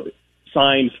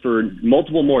 signed for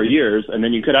multiple more years, and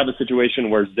then you could have a situation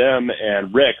where Zim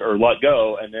and Rick are let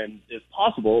go, and then it's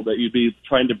possible that you'd be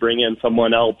trying to bring in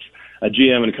someone else, a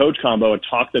GM and coach combo, and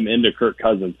talk them into Kirk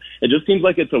Cousins. It just seems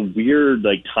like it's a weird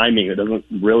timing. It doesn't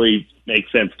really make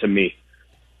sense to me.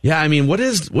 Yeah, I mean, what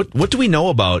do we know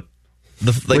about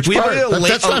we have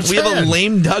a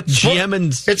lame duck GM and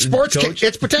it's sports.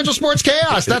 It's potential sports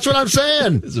chaos. That's what I'm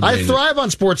saying. I thrive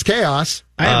on sports chaos.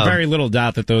 I have very little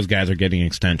doubt that those guys are getting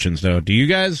extensions, though. Do you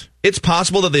guys? It's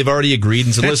possible that they've already agreed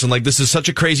and said, "Listen, this is such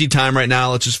a crazy time right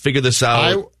now. Let's just figure this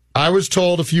out." I was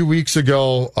told a few weeks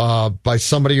ago by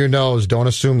somebody who knows, don't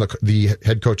assume the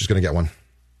head coach is going to get one.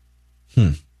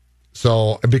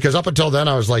 So, because up until then,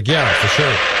 I was like, yeah, for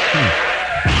sure.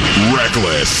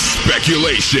 Reckless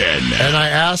speculation. And I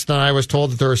asked, and I was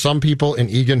told that there are some people in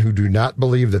Egan who do not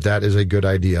believe that is a good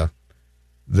idea.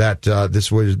 That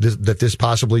this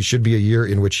possibly should be a year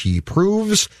in which he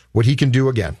proves what he can do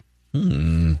again.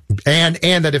 And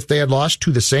that if they had lost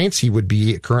to the Saints, he would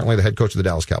be currently the head coach of the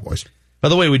Dallas Cowboys. By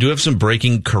the way, we do have some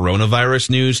breaking coronavirus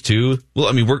news too. Well,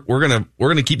 I mean, we're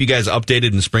gonna keep you guys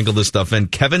updated and sprinkle this stuff in.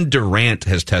 Kevin Durant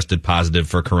has tested positive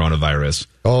for coronavirus.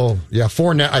 Oh yeah,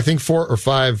 4 or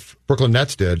 5 Brooklyn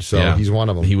Nets did. So yeah, he's one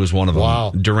of them. He was one of them. Wow.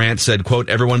 Durant said, "Quote: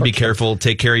 Everyone be careful.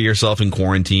 Take care of yourself in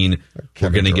quarantine. We're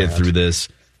gonna get through this."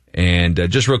 And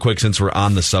just real quick, since we're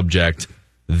on the subject,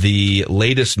 the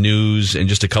latest news and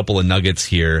just a couple of nuggets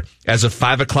here. As of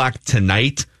 5:00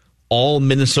 tonight, all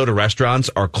Minnesota restaurants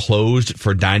are closed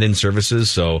for dine-in services,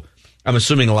 so I'm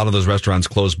assuming a lot of those restaurants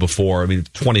closed before.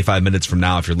 25 minutes from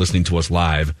now if you're listening to us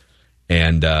live.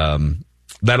 And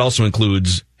that also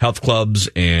includes health clubs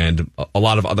and a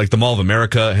lot of, the Mall of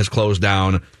America has closed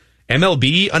down.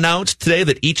 MLB announced today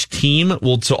that each team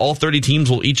all 30 teams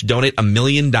will each donate $1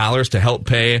 million to help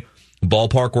pay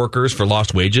ballpark workers for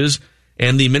lost wages.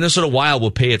 And the Minnesota Wild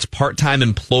will pay its part-time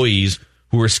employees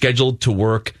who are scheduled to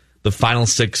work the final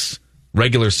 6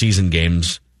 regular season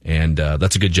games, and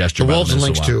that's a good gesture. The Wolves and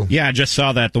Lynx, too. Yeah, I just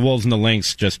saw that. The Wolves and the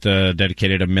Lynx just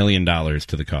dedicated $1 million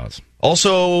to the cause.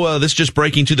 Also, this just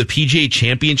breaking to the PGA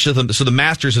Championship. So the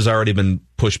Masters has already been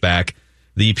pushed back.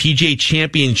 The PGA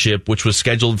Championship, which was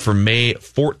scheduled for May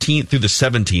 14th through the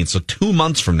 17th, so 2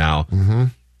 months from now,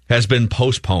 has been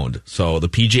postponed. So the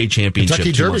PGA Championship,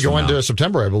 Kentucky Derby going to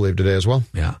September, I believe, today as well.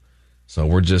 Yeah. So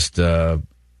we're just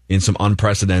in some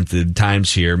unprecedented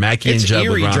times here. Mackie and Judd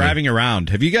eerie driving around.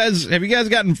 Have you guys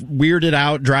gotten weirded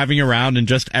out driving around and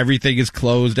just everything is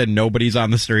closed and nobody's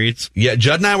on the streets? Yeah,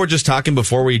 Judd and I were just talking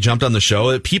before we jumped on the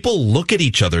show that people look at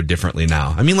each other differently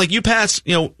now. I mean, you pass,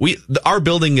 our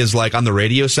building is on the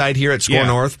radio side here at Score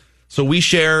North. So we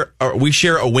share a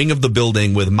wing of the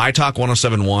building with My Talk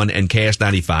 107.1 and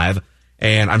KS95.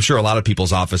 And I'm sure a lot of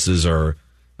people's offices are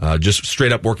just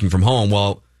straight up working from home.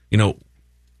 Well,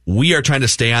 we are trying to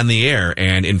stay on the air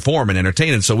and inform and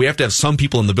entertain. And so we have to have some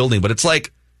people in the building, but it's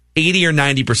 80 or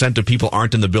 90% of people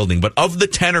aren't in the building. But of the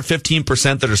 10 or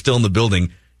 15% that are still in the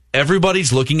building,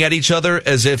 everybody's looking at each other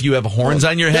as if you have horns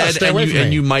on your head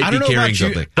and you might be carrying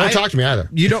something. Don't talk to me either.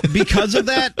 Because of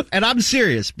that, and I'm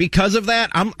serious, because of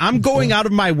that, I'm going out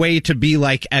of my way to be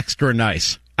extra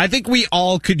nice. I think we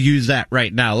all could use that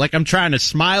right now. I'm trying to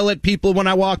smile at people when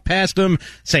I walk past them,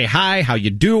 say hi, how you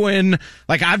doing?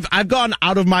 I've gone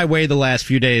out of my way the last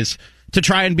few days to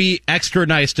try and be extra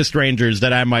nice to strangers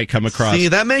that I might come across. See,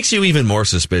 that makes you even more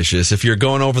suspicious if you're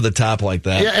going over the top like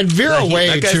that. Yeah, and veer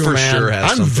away too, man.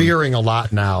 I'm veering a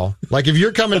lot now. If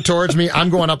you're coming towards me,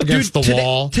 I'm going up against the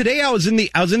wall. Today I was in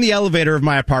the elevator of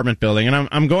my apartment building, and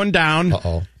I'm going down.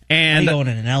 Uh-oh. And going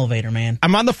in an elevator, man.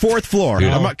 I'm on the 4th floor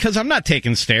because I'm not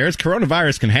taking stairs.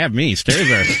 Coronavirus can have me.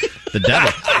 Stairs are the devil.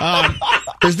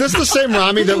 Is this the same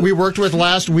Rami that we worked with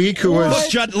last week who was... Look,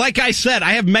 Judd, like I said,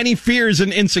 I have many fears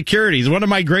and insecurities. One of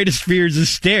my greatest fears is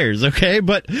stairs, okay?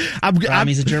 But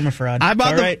Rami's a germaphobe.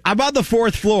 I'm on the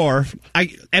fourth floor,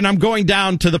 and I'm going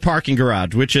down to the parking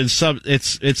garage, which is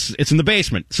it's in the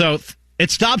basement. So it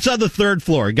stops on the third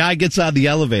floor. Guy gets on the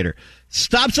elevator,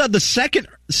 stops on the second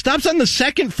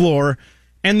floor,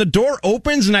 and the door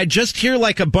opens, and I just hear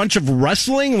like a bunch of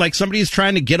rustling, like somebody's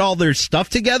trying to get all their stuff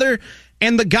together.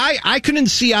 And the guy, I couldn't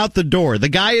see out the door. The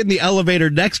guy in the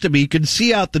elevator next to me could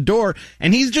see out the door,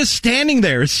 and he's just standing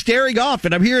there staring off.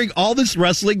 And I'm hearing all this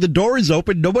rustling. The door is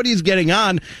open. Nobody's getting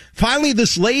on. Finally,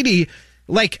 this lady,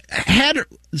 had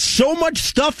so much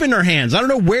stuff in her hands. I don't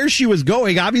know where she was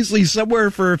going, obviously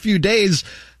somewhere for a few days,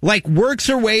 works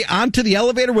her way onto the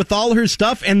elevator with all her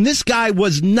stuff. And this guy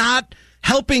was not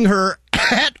helping her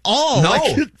at all. No.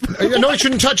 No, he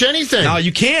shouldn't touch anything. No,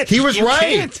 you can't. He was right.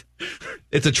 Can't.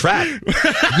 It's a trap.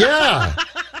 Yeah.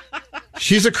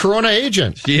 She's a Corona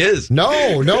agent. She is.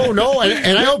 No. And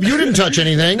I hope you didn't touch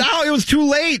anything. No, it was too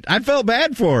late. I felt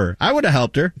bad for her. I would have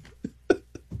helped her.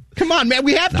 Come on, man.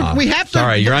 We have to.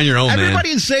 Sorry, you're on your own, Everybody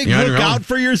man. is saying look out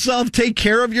for yourself, take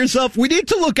care of yourself. We need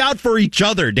to look out for each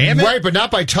other, damn it. Right, but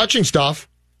not by touching stuff.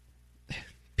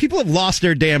 People have lost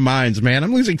their damn minds, man.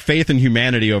 I'm losing faith in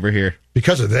humanity over here.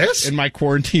 Because of this? In my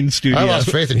quarantine studio. I lost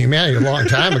faith in humanity a long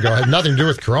time ago. It had nothing to do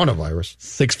with coronavirus.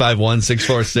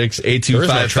 651-646-8255. There is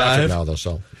no traffic now, though,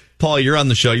 so. Paul, you're on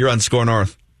the show. You're on Score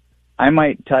North. I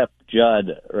might tap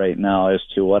Judd right now as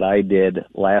to what I did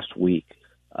last week,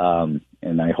 and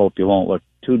I hope you won't look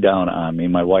too down on me.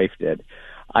 My wife did.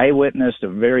 I witnessed a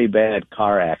very bad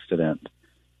car accident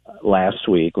last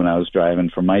week when I was driving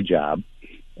from my job.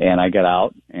 And I got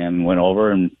out and went over,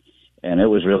 and it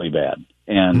was really bad.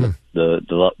 And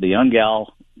the young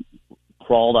gal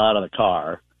crawled out of the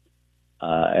car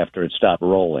after it stopped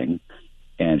rolling,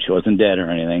 and she wasn't dead or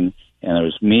anything. And there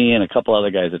was me and a couple other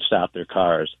guys that stopped their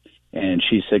cars. And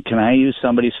she said, "Can I use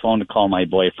somebody's phone to call my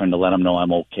boyfriend to let him know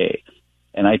I'm okay?"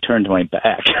 And I turned to my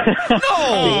back.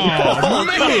 Oh,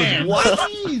 man!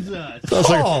 What? Jesus! This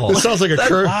sounds like a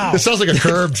curb. Wow. This sounds like a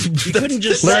curb. You couldn't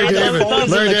just Larry David.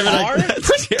 Pretty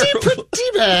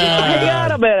bad.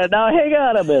 Hang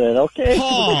on a minute, okay?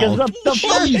 Paul, because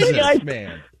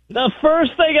the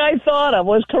first thing I thought of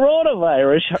was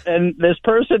coronavirus and this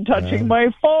person touching my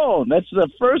phone. That's the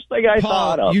first thing I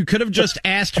thought of. You could have just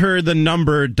asked her the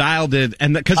number, dialed it,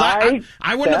 and because I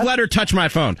wouldn't have let her touch my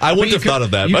phone. I wouldn't have thought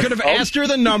of that. You could have asked her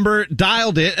the number,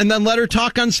 dialed it, and then let her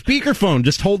talk on speakerphone.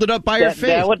 Just hold it up by her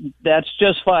face. That's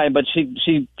just fine. But she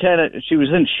was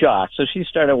in shock, so she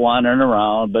started wandering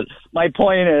around. But my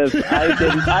point is,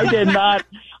 I did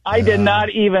not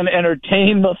even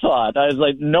entertain the thought. I was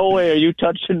like, no way are you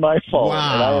touching my phone.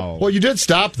 Wow. Well, you did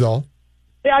stop, though.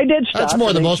 Yeah, I did stop. That's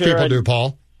more than most people do,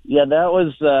 Paul. Yeah, that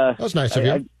was nice of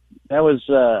you. I was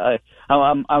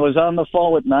on the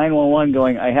phone with 911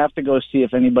 going, I have to go see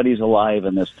if anybody's alive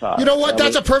in this car. You know what?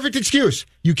 That's a perfect excuse.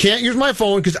 You can't use my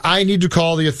phone because I need to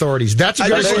call the authorities. That's a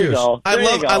good excuse.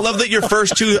 I love that your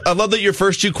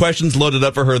first two questions loaded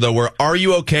up for her though were, are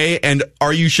you okay and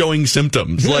are you showing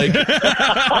symptoms? Like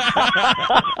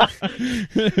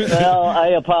Well, I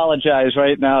apologize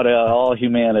right now to all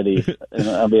humanity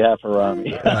on behalf of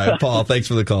Rami. All right, Paul, thanks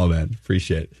for the call, man.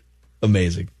 Appreciate it.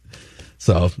 Amazing.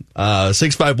 So,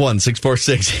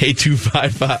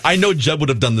 651-646-8255. I know Judd would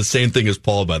have done the same thing as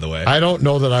Paul, by the way. I don't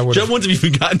know that I would have. Judd wouldn't have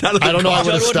even gotten out of the car. I don't know I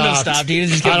would have stopped. I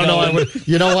don't know I would.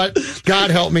 You know what?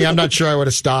 God help me. I'm not sure I would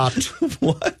have stopped.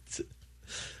 What?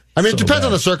 I mean, it depends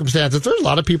on the circumstances. If there's a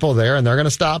lot of people there and they're going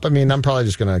to stop, I mean, I'm probably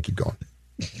just going to keep going.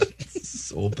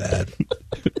 So bad.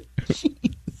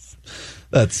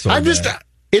 That's so I'm bad.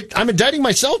 I'm indicting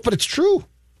myself, but it's true.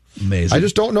 Amazing. I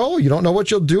just don't know. You don't know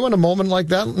what you'll do in a moment like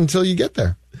that until you get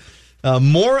there.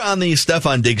 More on the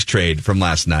Stefon Diggs trade from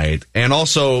last night, and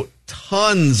also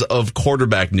tons of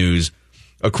quarterback news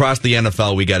across the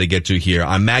NFL we got to get to here.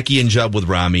 I'm Mackie and Judd with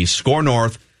Rami, Score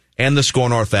North, and the Score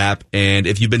North app. And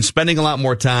if you've been spending a lot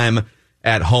more time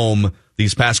at home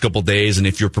these past couple days, and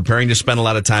if you're preparing to spend a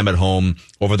lot of time at home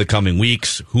over the coming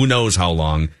weeks, who knows how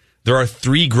long, there are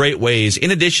 3 great ways,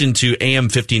 in addition to AM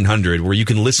 1500, where you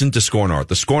can listen to Score North.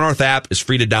 The Score North app is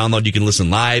free to download. You can listen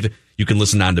live. You can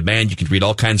listen on demand. You can read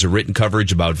all kinds of written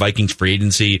coverage about Vikings free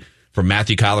agency from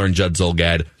Matthew Collar and Judd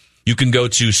Zulgad. You can go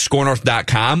to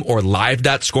scorenorth.com or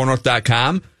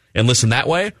live.scorenorth.com and listen that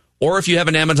way. Or if you have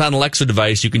an Amazon Alexa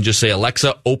device, you can just say,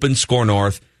 Alexa, open Score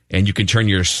North, and you can turn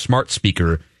your smart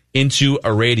speaker into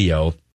a radio.